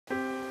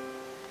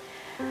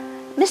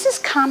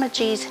Mrs.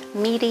 Comegye's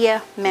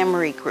Media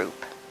Memory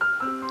Group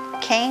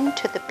came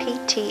to the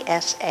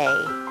PTSA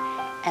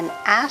and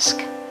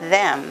asked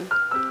them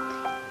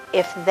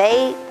if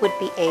they would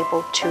be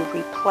able to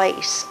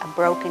replace a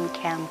broken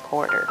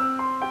camcorder.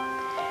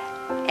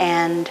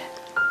 And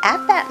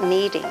at that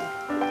meeting,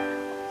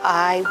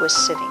 I was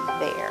sitting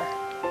there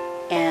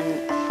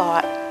and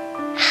thought,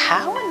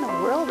 how in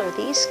the world are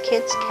these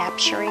kids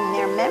capturing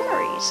their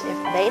memories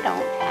if they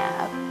don't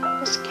have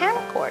this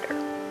camcorder?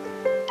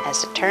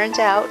 As it turns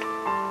out,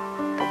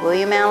 the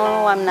William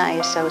Allen Alumni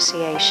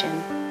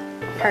Association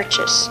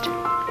purchased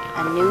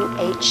a new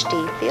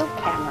HD field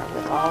camera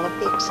with all of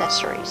the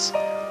accessories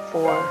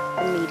for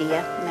the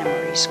Media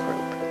Memories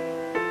Group.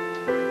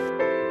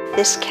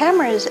 This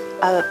camera is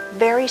a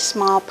very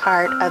small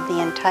part of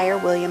the entire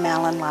William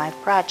Allen Live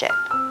project,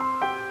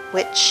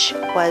 which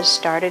was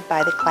started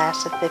by the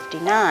class of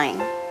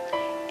 '59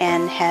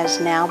 and has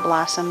now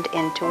blossomed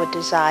into a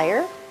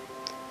desire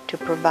to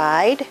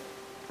provide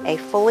a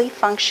fully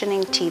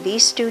functioning TV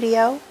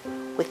studio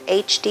with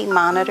HD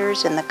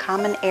monitors in the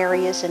common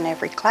areas in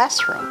every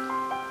classroom.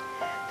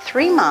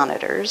 3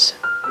 monitors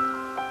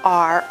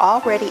are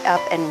already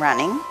up and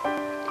running,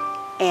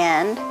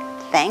 and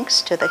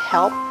thanks to the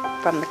help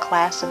from the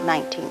class of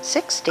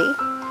 1960,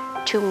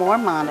 2 more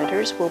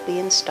monitors will be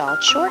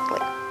installed shortly.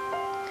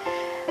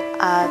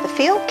 The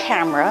field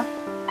camera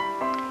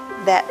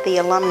that the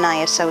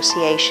Alumni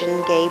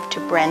Association gave to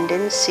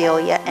Brendan,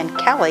 Celia, and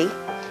Kelly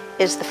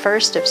is the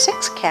first of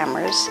 6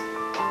 cameras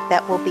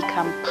that will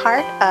become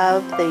part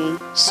of the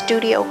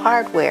studio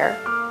hardware,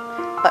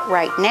 but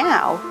right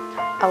now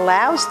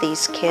allows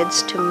these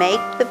kids to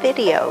make the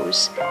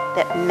videos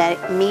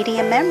that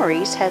Media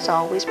Memories has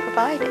always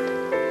provided.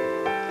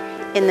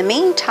 In the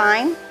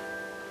meantime,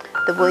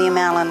 the William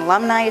Allen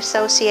Alumni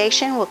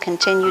Association will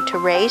continue to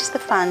raise the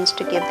funds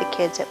to give the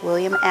kids at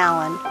William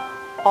Allen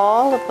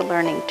all of the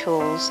learning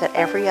tools that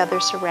every other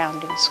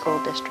surrounding school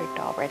district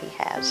already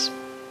has.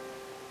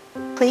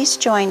 Please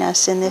join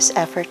us in this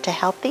effort to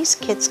help these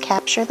kids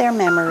capture their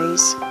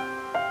memories,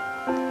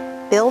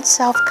 build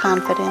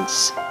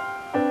self-confidence,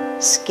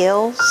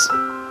 skills,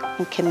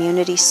 and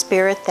community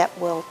spirit that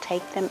will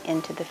take them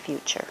into the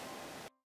future.